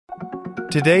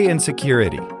Today in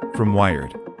Security from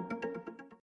Wired.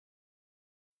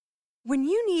 When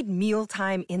you need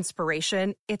mealtime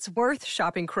inspiration, it's worth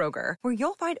shopping Kroger, where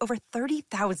you'll find over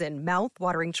 30,000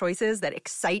 mouth-watering choices that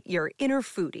excite your inner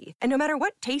foodie. And no matter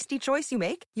what tasty choice you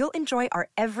make, you'll enjoy our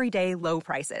everyday low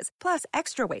prices, plus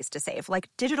extra ways to save, like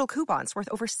digital coupons worth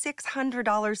over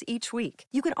 $600 each week.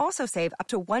 You can also save up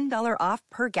to $1 off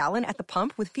per gallon at the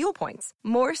pump with fuel points.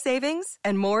 More savings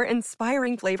and more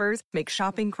inspiring flavors make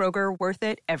shopping Kroger worth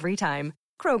it every time.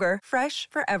 Kroger, fresh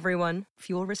for everyone.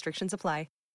 Fuel restrictions apply.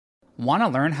 Want to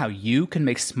learn how you can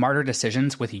make smarter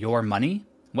decisions with your money?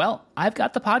 Well, I've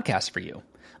got the podcast for you.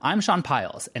 I'm Sean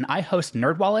Piles, and I host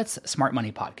NerdWallet's Smart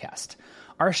Money Podcast.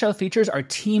 Our show features our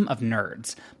team of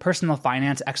nerds, personal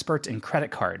finance experts in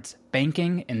credit cards,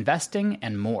 banking, investing,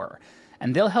 and more.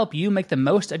 And they'll help you make the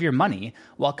most of your money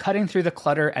while cutting through the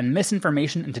clutter and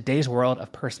misinformation in today's world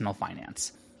of personal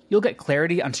finance. You'll get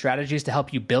clarity on strategies to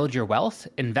help you build your wealth,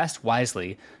 invest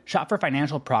wisely, shop for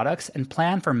financial products, and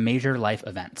plan for major life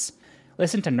events.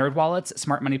 Listen to NerdWallet's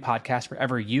Smart Money Podcast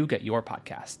wherever you get your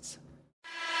podcasts.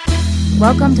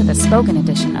 Welcome to the spoken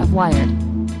edition of Wired.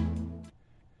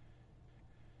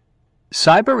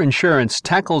 Cyberinsurance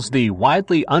tackles the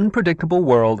widely unpredictable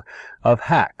world of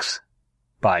hacks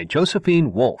by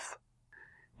Josephine Wolf.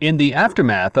 In the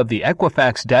aftermath of the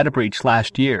Equifax data breach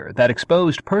last year that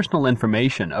exposed personal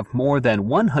information of more than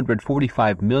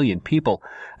 145 million people,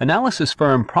 analysis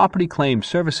firm Property Claim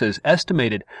Services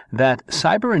estimated that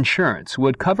Cyberinsurance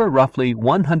would cover roughly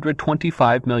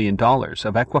 $125 million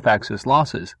of Equifax's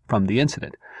losses from the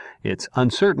incident. It's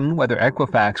uncertain whether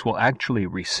Equifax will actually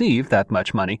receive that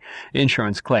much money.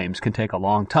 Insurance claims can take a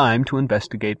long time to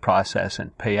investigate, process,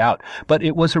 and pay out. But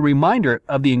it was a reminder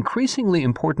of the increasingly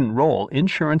important role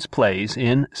insurance plays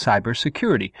in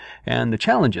cybersecurity and the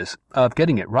challenges of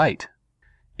getting it right.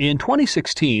 In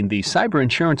 2016, the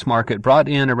cyberinsurance market brought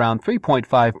in around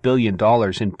 $3.5 billion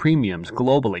in premiums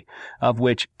globally, of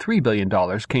which $3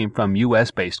 billion came from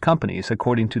U.S.-based companies,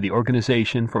 according to the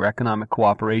Organization for Economic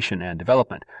Cooperation and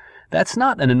Development. That's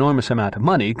not an enormous amount of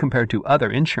money compared to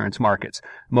other insurance markets.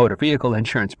 Motor vehicle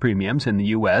insurance premiums in the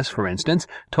U.S., for instance,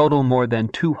 total more than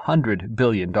 $200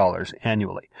 billion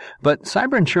annually. But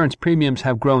cyber insurance premiums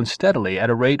have grown steadily at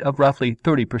a rate of roughly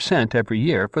 30% every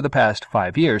year for the past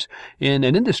 5 years in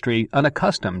an industry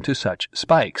unaccustomed to such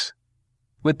spikes.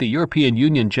 With the European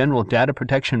Union General Data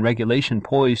Protection Regulation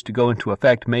poised to go into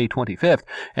effect May 25th,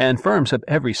 and firms of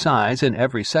every size in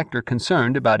every sector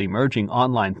concerned about emerging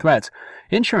online threats,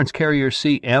 insurance carriers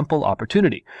see ample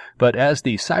opportunity. But as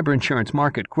the cyber insurance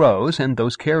market grows and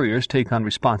those carriers take on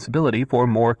responsibility for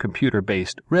more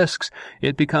computer-based risks,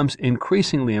 it becomes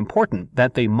increasingly important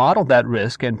that they model that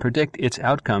risk and predict its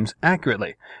outcomes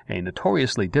accurately, a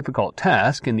notoriously difficult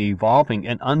task in the evolving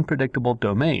and unpredictable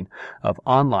domain of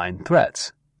online threats.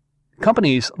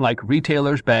 Companies like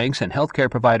retailers, banks, and healthcare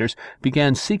providers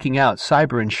began seeking out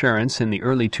cyber insurance in the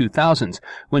early 2000s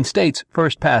when states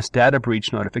first passed data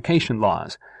breach notification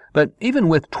laws. But even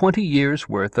with 20 years'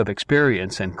 worth of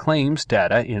experience and claims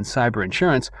data in cyber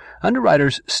insurance,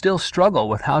 underwriters still struggle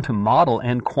with how to model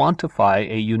and quantify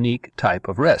a unique type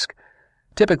of risk.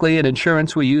 Typically, in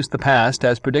insurance, we use the past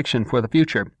as prediction for the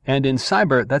future, and in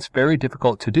cyber, that's very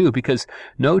difficult to do because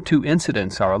no two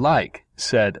incidents are alike,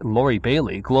 said Lori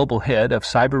Bailey, global head of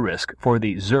cyber risk for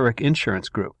the Zurich Insurance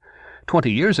Group.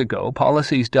 20 years ago,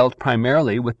 policies dealt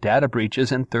primarily with data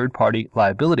breaches and third-party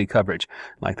liability coverage,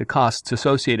 like the costs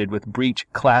associated with breach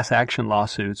class action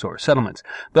lawsuits or settlements.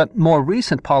 But more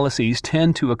recent policies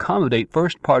tend to accommodate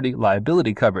first-party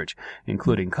liability coverage,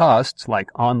 including costs like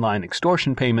online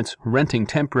extortion payments, renting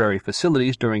temporary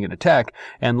facilities during an attack,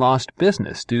 and lost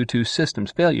business due to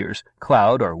systems failures,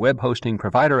 cloud or web hosting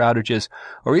provider outages,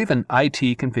 or even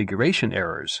IT configuration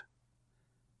errors.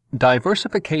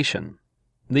 Diversification.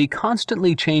 The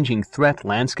constantly changing threat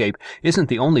landscape isn't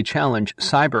the only challenge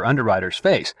cyber underwriters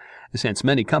face. Since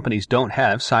many companies don't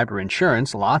have cyber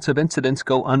insurance, lots of incidents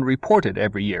go unreported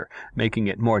every year, making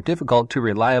it more difficult to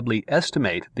reliably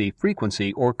estimate the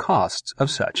frequency or costs of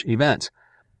such events.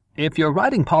 If you're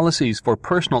writing policies for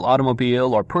personal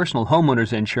automobile or personal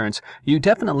homeowners insurance, you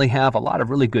definitely have a lot of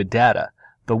really good data.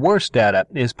 The worst data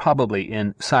is probably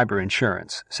in cyber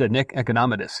insurance, said Nick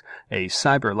Economidis, a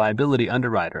cyber liability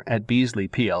underwriter at Beasley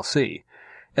plc.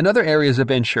 In other areas of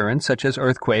insurance, such as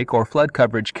earthquake or flood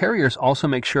coverage, carriers also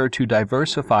make sure to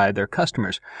diversify their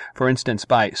customers, for instance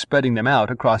by spreading them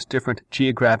out across different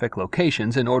geographic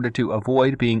locations in order to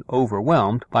avoid being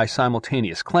overwhelmed by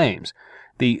simultaneous claims.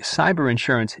 The cyber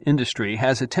insurance industry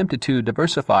has attempted to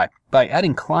diversify by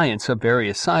adding clients of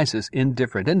various sizes in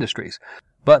different industries.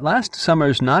 But last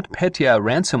summer's NotPetya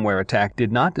ransomware attack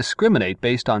did not discriminate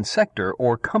based on sector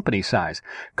or company size,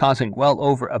 causing well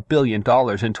over $1 billion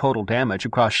in total damage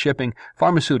across shipping,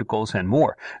 pharmaceuticals, and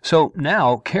more. So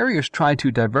now carriers try to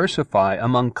diversify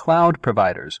among cloud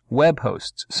providers, web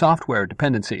hosts, software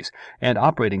dependencies, and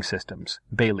operating systems,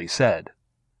 Bailey said.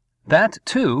 That,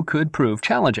 too, could prove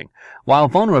challenging. While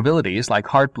vulnerabilities like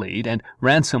Heartbleed and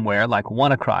ransomware like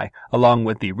WannaCry, along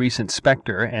with the recent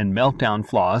Spectre and Meltdown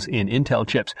flaws in Intel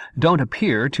chips, don't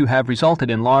appear to have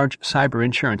resulted in large cyber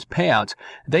insurance payouts,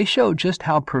 they show just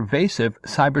how pervasive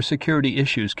cybersecurity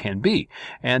issues can be,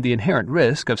 and the inherent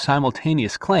risk of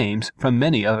simultaneous claims from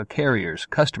many of a carrier's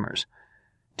customers.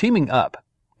 Teaming up.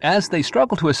 As they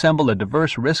struggle to assemble a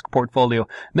diverse risk portfolio,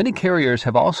 many carriers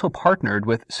have also partnered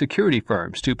with security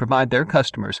firms to provide their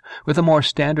customers with a more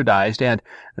standardized and,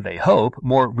 they hope,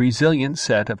 more resilient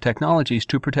set of technologies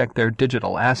to protect their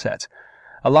digital assets.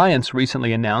 Alliance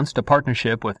recently announced a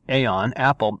partnership with Aon,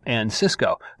 Apple, and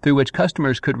Cisco, through which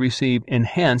customers could receive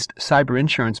enhanced cyber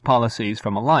insurance policies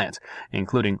from Alliance,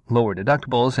 including lower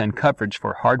deductibles and coverage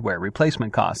for hardware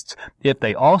replacement costs, if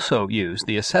they also use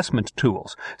the assessment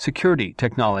tools, security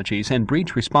technologies, and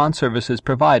breach response services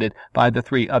provided by the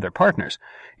 3 other partners.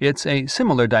 It's a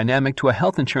similar dynamic to a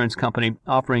health insurance company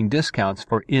offering discounts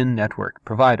for in-network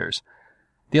providers.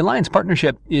 The Alliance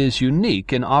partnership is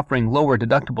unique in offering lower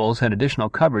deductibles and additional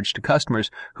coverage to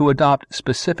customers who adopt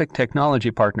specific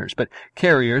technology partners, but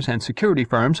carriers and security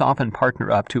firms often partner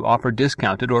up to offer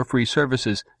discounted or free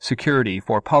services security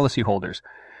for policyholders.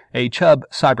 A Chubb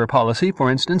cyber policy, for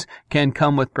instance, can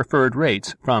come with preferred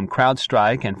rates from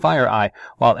CrowdStrike and FireEye,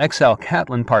 while XL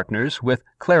Catlin partners with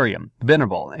Clarium,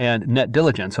 Venerable, and Net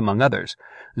Diligence, among others.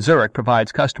 Zurich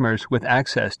provides customers with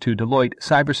access to Deloitte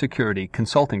cybersecurity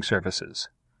consulting services.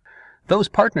 Those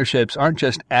partnerships aren't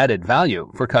just added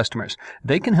value for customers.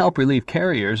 They can help relieve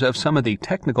carriers of some of the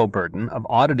technical burden of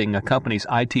auditing a company's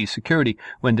IT security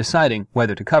when deciding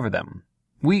whether to cover them.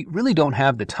 We really don't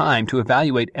have the time to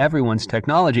evaluate everyone's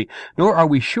technology, nor are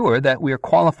we sure that we are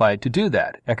qualified to do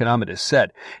that, economists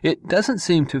said. It doesn't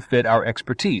seem to fit our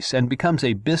expertise and becomes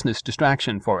a business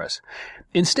distraction for us.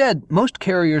 Instead, most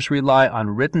carriers rely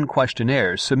on written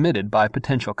questionnaires submitted by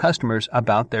potential customers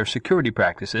about their security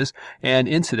practices and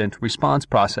incident response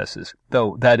processes,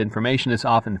 though that information is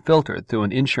often filtered through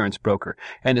an insurance broker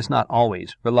and is not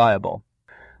always reliable.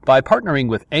 By partnering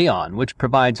with Aon, which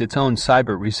provides its own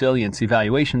cyber resilience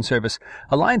evaluation service,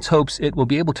 Alliance hopes it will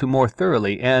be able to more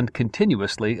thoroughly and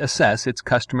continuously assess its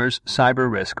customers'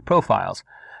 cyber risk profiles.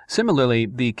 Similarly,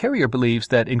 the carrier believes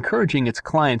that encouraging its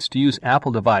clients to use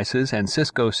Apple devices and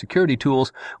Cisco security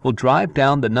tools will drive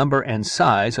down the number and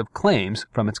size of claims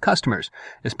from its customers,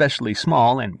 especially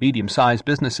small and medium-sized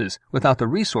businesses without the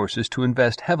resources to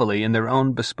invest heavily in their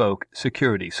own bespoke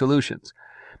security solutions.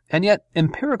 And yet,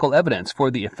 empirical evidence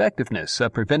for the effectiveness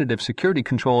of preventative security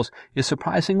controls is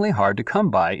surprisingly hard to come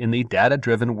by in the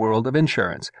data-driven world of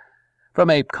insurance. From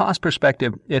a cost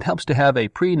perspective, it helps to have a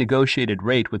pre-negotiated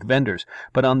rate with vendors,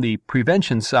 but on the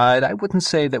prevention side, I wouldn't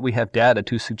say that we have data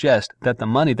to suggest that the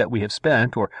money that we have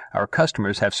spent or our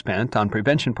customers have spent on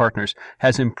prevention partners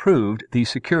has improved the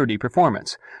security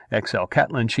performance. XL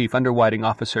Catlin Chief Underwriting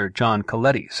Officer John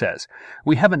Coletti says,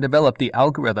 "We haven't developed the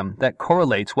algorithm that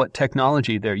correlates what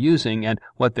technology they're using and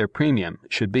what their premium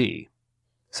should be."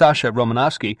 Sasha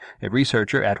Romanovsky, a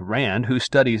researcher at RAND who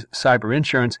studies cyber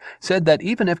insurance, said that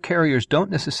even if carriers don't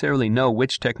necessarily know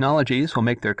which technologies will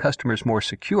make their customers more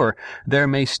secure, there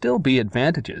may still be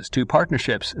advantages to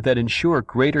partnerships that ensure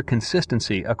greater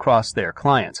consistency across their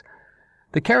clients.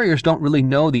 The carriers don't really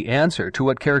know the answer to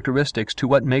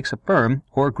what makes a firm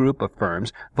or group of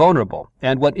firms vulnerable,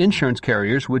 and what insurance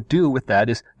carriers would do with that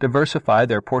is diversify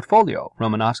their portfolio,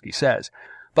 Romanovsky says.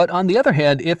 But on the other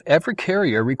hand, if every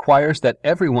carrier requires that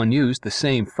everyone use the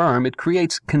same firm, it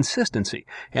creates consistency.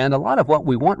 And a lot of what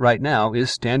we want right now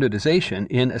is standardization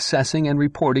in assessing and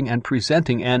reporting and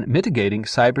presenting and mitigating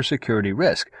cybersecurity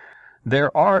risk.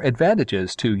 There are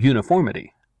advantages to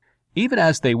uniformity. Even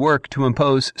as they work to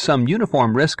impose some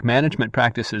uniform risk management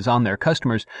practices on their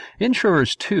customers,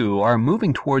 insurers, too, are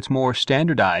moving towards more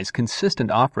standardized,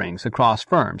 consistent offerings across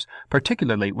firms,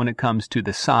 particularly when it comes to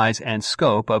the size and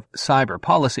scope of cyber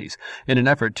policies, in an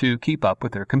effort to keep up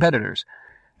with their competitors.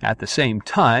 At the same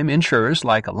time, insurers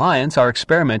like Alliance are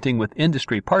experimenting with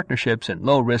industry partnerships and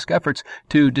low-risk efforts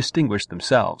to distinguish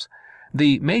themselves.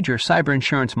 The major cyber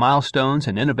insurance milestones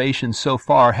and innovations so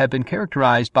far have been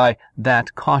characterized by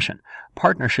that caution,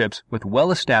 partnerships with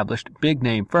well-established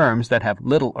big-name firms that have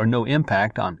little or no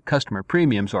impact on customer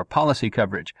premiums or policy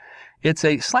coverage. It's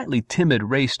a slightly timid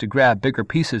race to grab bigger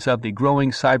pieces of the growing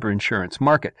cyber insurance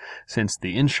market, since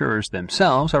the insurers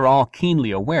themselves are all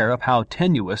keenly aware of how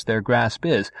tenuous their grasp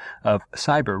is of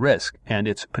cyber risk and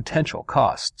its potential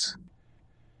costs.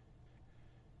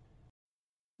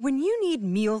 When you need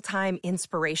mealtime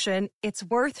inspiration, it's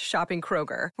worth shopping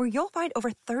Kroger, where you'll find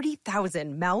over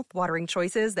 30,000 mouth-watering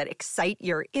choices that excite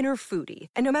your inner foodie.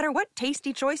 And no matter what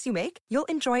tasty choice you make, you'll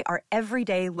enjoy our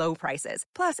everyday low prices,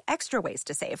 plus extra ways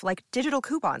to save, like digital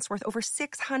coupons worth over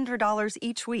 $600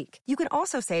 each week. You can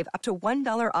also save up to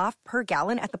 $1 off per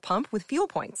gallon at the pump with fuel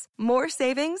points. More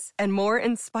savings and more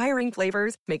inspiring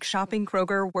flavors make shopping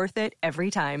Kroger worth it every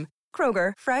time.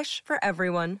 Kroger, fresh for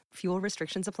everyone. Fuel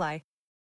restrictions apply.